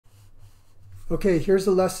Okay, here's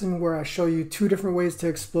a lesson where I show you two different ways to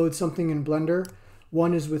explode something in Blender.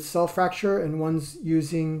 One is with cell fracture and one's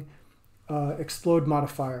using explode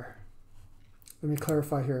modifier. Let me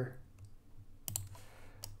clarify here.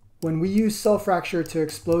 When we use cell fracture to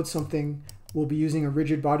explode something, we'll be using a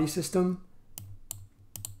rigid body system.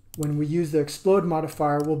 When we use the explode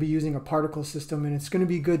modifier, we'll be using a particle system, and it's going to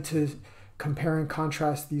be good to compare and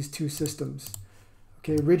contrast these two systems.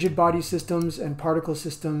 Okay, rigid body systems and particle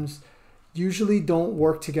systems usually don't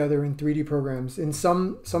work together in 3D programs. In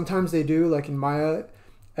sometimes they do, like in Maya,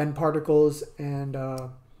 and particles and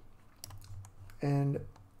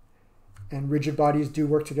rigid bodies do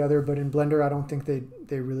work together, but in Blender I don't think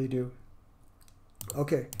they really do.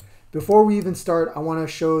 Okay, before we even start, I want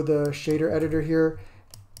to show the shader editor here.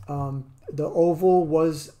 The oval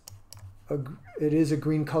is a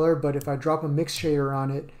green color, but if I drop a mix shader on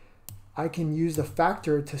it, I can use the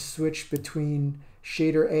factor to switch between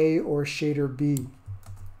shader A or shader B.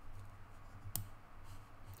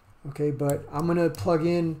 Okay, but I'm going to plug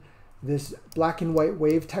in this black and white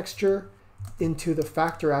wave texture into the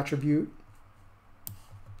factor attribute.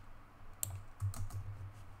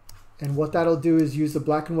 And what that'll do is use the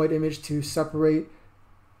black and white image to separate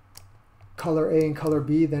color A and color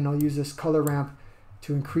B. Then I'll use this color ramp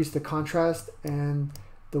to increase the contrast. And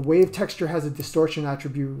the wave texture has a distortion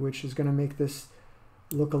attribute, which is going to make this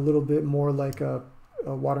look a little bit more like a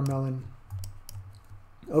watermelon.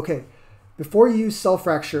 Okay, before you use cell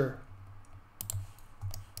fracture,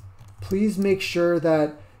 please make sure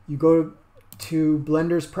that you go to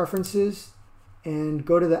Blender's preferences and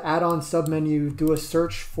go to the add-on submenu, do a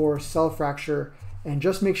search for cell fracture, and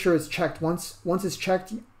just make sure it's checked. Once it's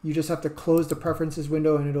checked, you just have to close the preferences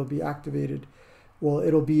window and it'll be activated. Well,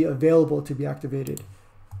 it'll be available to be activated.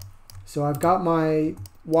 So I've got my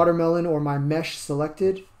watermelon or my mesh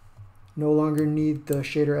selected. No longer need the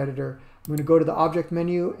shader editor. I'm going to go to the object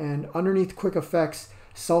menu, and underneath quick effects,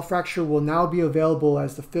 cell fracture will now be available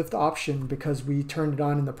as the 5th option because we turned it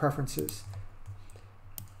on in the preferences.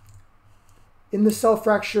 In the cell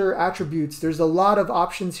fracture attributes, there's a lot of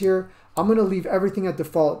options here. I'm going to leave everything at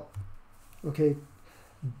default, okay,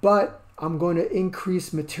 but I'm going to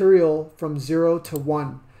increase material from 0 to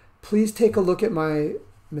 1. Please take a look at my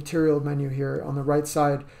material menu here on the right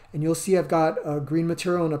side, and you'll see I've got a green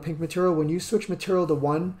material and a pink material. When you switch material to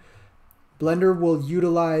 1, Blender will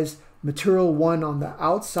utilize material 1 on the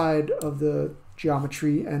outside of the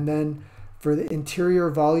geometry, and then for the interior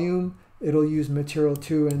volume it'll use material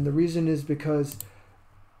 2. And the reason is because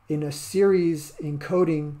in a series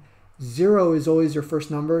encoding, 0 is always your first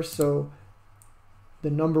number, so the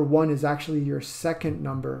number 1 is actually your second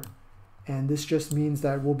number. And this just means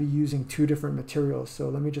that we'll be using 2 different materials. So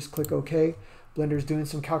let me just click OK. Blender's doing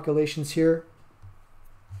some calculations here.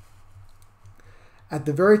 At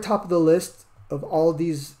the very top of the list of all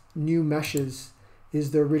these new meshes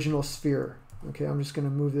is the original sphere. Okay, I'm just going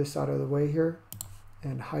to move this out of the way here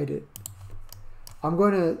and hide it. I'm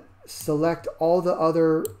going to select all the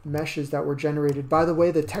other meshes that were generated. By the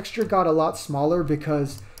way, the texture got a lot smaller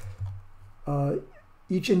because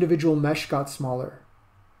each individual mesh got smaller.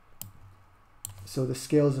 So the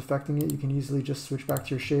scale is affecting it. You can easily just switch back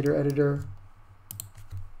to your shader editor.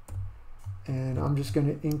 And I'm just going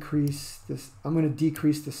to increase this. I'm going to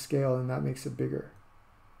decrease the scale, and that makes it bigger.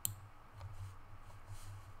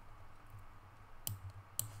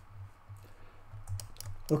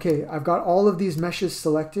 Okay, I've got all of these meshes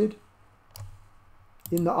selected.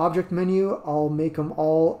 In the object menu, I'll make them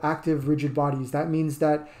all active rigid bodies. That means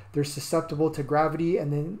that they're susceptible to gravity,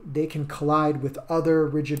 and then they can collide with other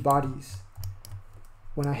rigid bodies.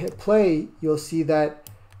 When I hit play, you'll see that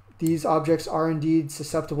these objects are indeed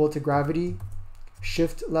susceptible to gravity.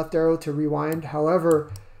 Shift left arrow to rewind.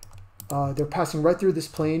 However, they're passing right through this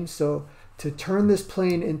plane. So to turn this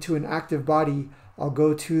plane into an active body, I'll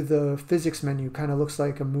go to the physics menu. Kind of looks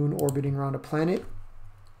like a moon orbiting around a planet.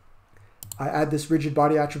 I add this rigid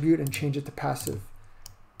body attribute and change it to passive.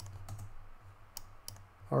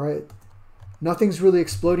 All right, nothing's really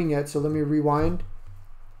exploding yet, so let me rewind.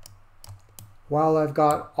 While I've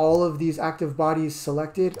got all of these active bodies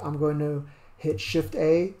selected, I'm going to hit Shift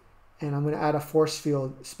A, and I'm going to add a force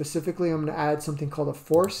field. Specifically, I'm going to add something called a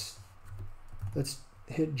force. Let's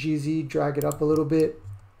hit GZ, drag it up a little bit.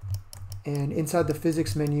 And inside the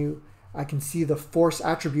physics menu, I can see the force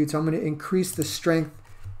attributes. I'm going to increase the strength,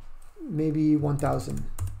 maybe 1000.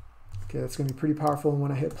 Okay, that's going to be pretty powerful. And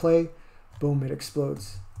when I hit play, boom, it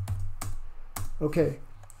explodes. Okay.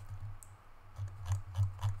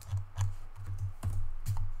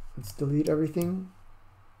 Let's delete everything.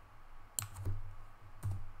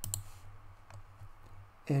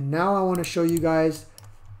 And now I want to show you guys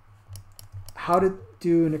how to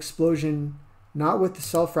do an explosion, not with the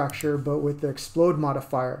cell fracture, but with the explode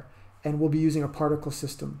modifier. And we'll be using a particle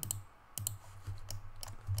system.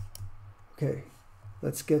 Okay,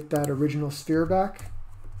 let's get that original sphere back.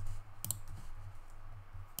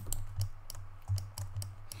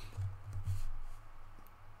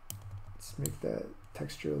 Let's make that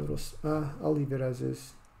texture a little, I'll leave it as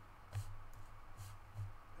is.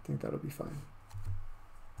 I think that'll be fine.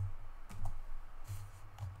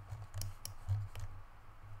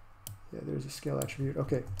 Yeah, there's a scale attribute.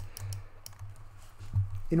 Okay.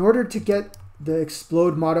 In order to get the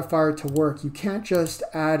explode modifier to work, you can't just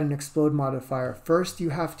add an explode modifier. First, you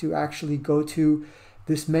have to actually go to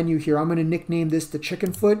this menu here. I'm going to nickname this the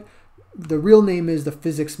chicken foot. The real name is the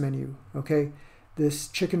physics menu. Okay, this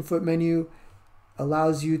chicken foot menu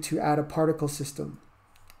allows you to add a particle system.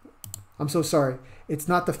 I'm so sorry. It's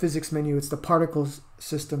not the physics menu. It's the particle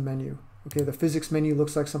system menu. Okay, the physics menu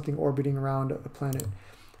looks like something orbiting around a planet.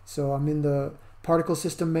 So I'm in the particle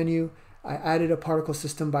system menu. I added a particle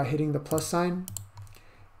system by hitting the plus sign.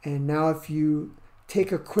 And now if you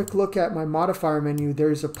take a quick look at my modifier menu,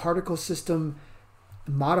 there's a particle system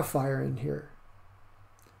modifier in here.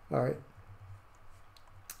 All right.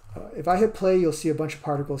 If I hit play, you'll see a bunch of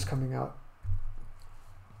particles coming out.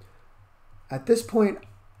 At this point,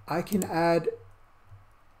 I can add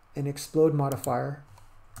an explode modifier.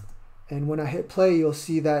 And when I hit play, you'll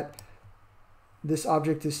see that this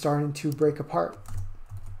object is starting to break apart.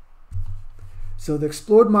 So the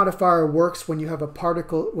explode modifier works when you have a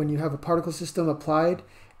particle system applied,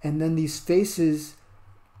 and then these faces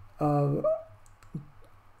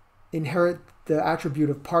inherit the attribute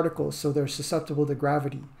of particles, so they're susceptible to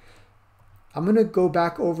gravity. I'm going to go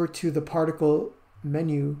back over to the particle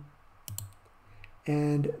menu,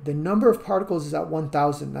 and the number of particles is at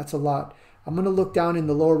 1,000. That's a lot. I'm going to look down in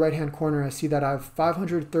the lower right hand corner. I see that I have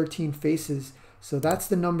 513 faces, so that's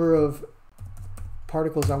the number of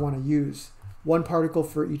particles I want to use. One particle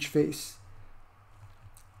for each face.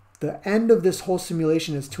 The end of this whole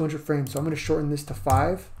simulation is 200 frames, so I'm going to shorten this to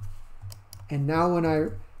 5. And now when I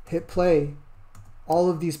hit play,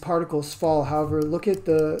 all of these particles fall. However, look at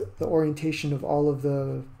the orientation of all of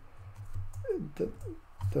the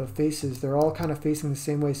faces. They're all kind of facing the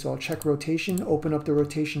same way. So I'll check rotation, open up the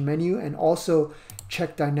rotation menu, and also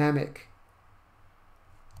check dynamic.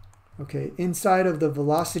 Okay, inside of the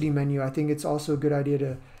velocity menu, I think it's also a good idea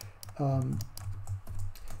to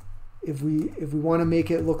if we want to make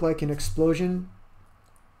it look like an explosion,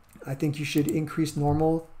 I think you should increase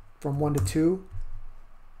normal from 1 to 2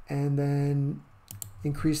 and then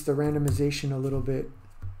increase the randomization a little bit.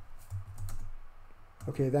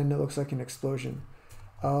 Okay, then it looks like an explosion.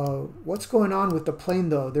 What's going on with the plane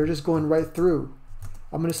though? They're just going right through.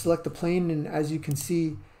 I'm going to select the plane, and as you can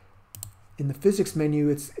see in the physics menu,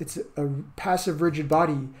 it's a passive rigid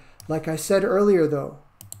body. Like I said earlier though,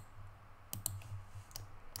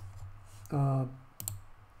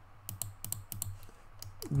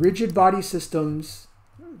 rigid body systems,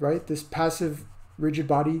 right? This passive rigid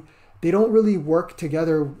body, they don't really work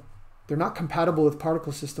together. They're not compatible with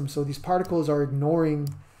particle systems. So these particles are ignoring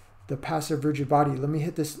the passive rigid body. Let me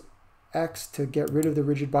hit this X to get rid of the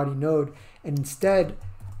rigid body node. And instead,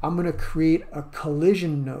 I'm going to create a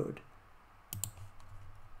collision node.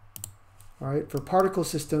 All right, for particle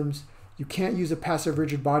systems, you can't use a passive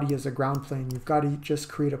rigid body as a ground plane. You've got to just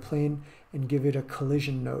create a plane and give it a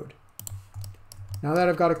collision node. Now that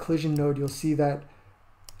I've got a collision node, you'll see that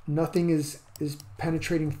nothing is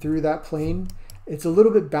penetrating through that plane. It's a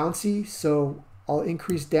little bit bouncy, so I'll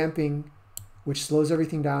increase damping, which slows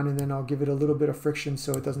everything down, and then I'll give it a little bit of friction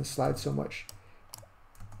so it doesn't slide so much.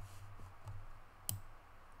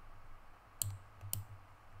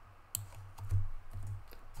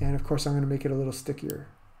 And of course, I'm going to make it a little stickier.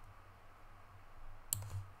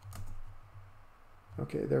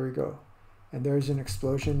 Okay, there we go. And there's an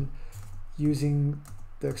explosion using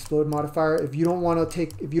the explode modifier. If you don't want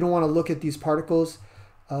to look at these particles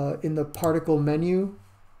in the particle menu,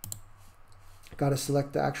 got to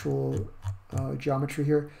select the actual geometry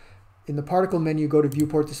here. In the particle menu, go to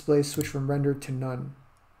viewport display, switch from rendered to none.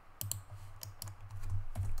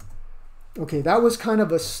 Okay, that was kind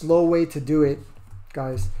of a slow way to do it,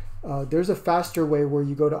 guys. There's a faster way where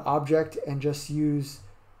you go to object and just use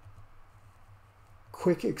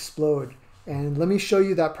quick explode. And let me show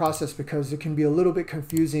you that process because it can be a little bit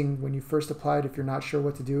confusing when you first apply it if you're not sure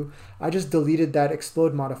what to do. I just deleted that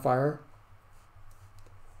explode modifier.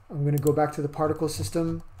 I'm going to go back to the particle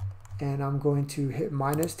system and I'm going to hit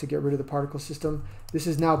minus to get rid of the particle system. This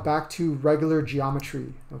is now back to regular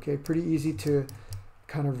geometry. Okay, pretty easy to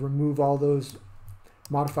kind of remove all those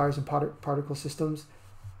modifiers and particle systems.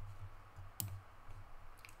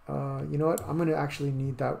 You know what? I'm going to actually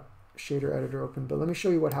need that shader editor open, but let me show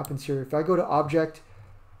you what happens here. If I go to Object,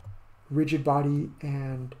 Rigid Body,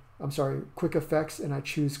 and Quick Effects, and I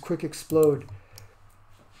choose Quick Explode,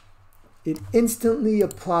 it instantly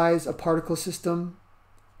applies a particle system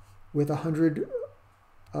with 100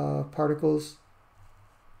 particles,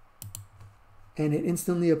 and it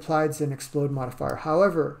instantly applies an explode modifier.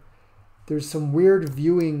 However, there's some weird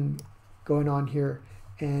viewing going on here,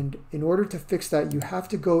 and in order to fix that, you have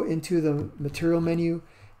to go into the material menu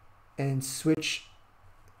and switch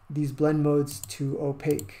these blend modes to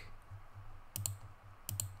opaque.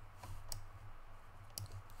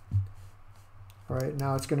 All right,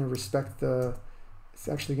 now it's going to respect it's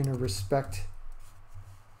actually going to respect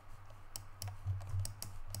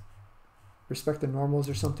the normals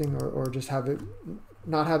or something, or just have it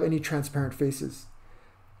not have any transparent faces.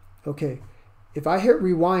 Okay, if I hit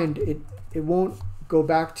rewind, it won't go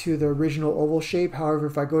back to the original oval shape. However,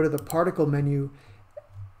 if I go to the particle menu,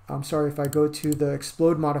 if I go to the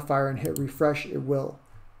explode modifier and hit refresh, it will.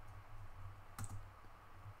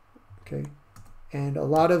 Okay, and a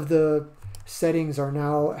lot of the settings are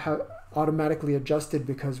now automatically adjusted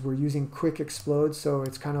because we're using quick explode, so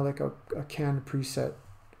it's kind of like a canned preset,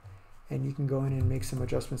 and you can go in and make some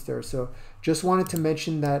adjustments there. So just wanted to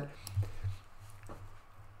mention that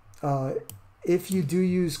if you do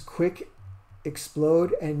use quick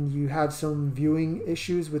explode and you have some viewing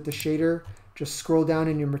issues with the shader, just scroll down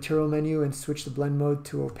in your material menu and switch the blend mode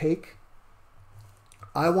to opaque.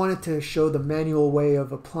 I wanted to show the manual way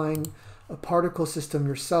of applying a particle system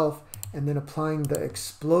yourself and then applying the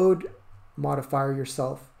explode modifier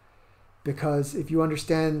yourself, because if you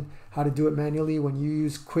understand how to do it manually, when you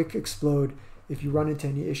use quick explode, if you run into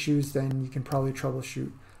any issues, then you can probably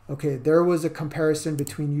troubleshoot. Okay, there was a comparison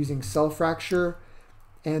between using cell fracture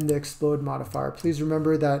and the explode modifier. Please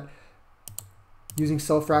remember that using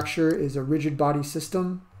cell fracture is a rigid body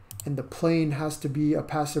system, and the plane has to be a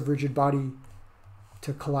passive rigid body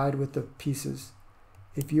to collide with the pieces.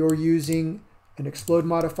 If you're using an explode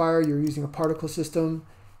modifier, you're using a particle system,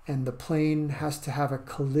 and the plane has to have a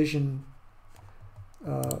collision.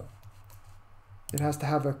 It has to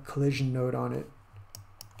have a collision node on it.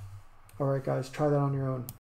 All right, guys, try that on your own.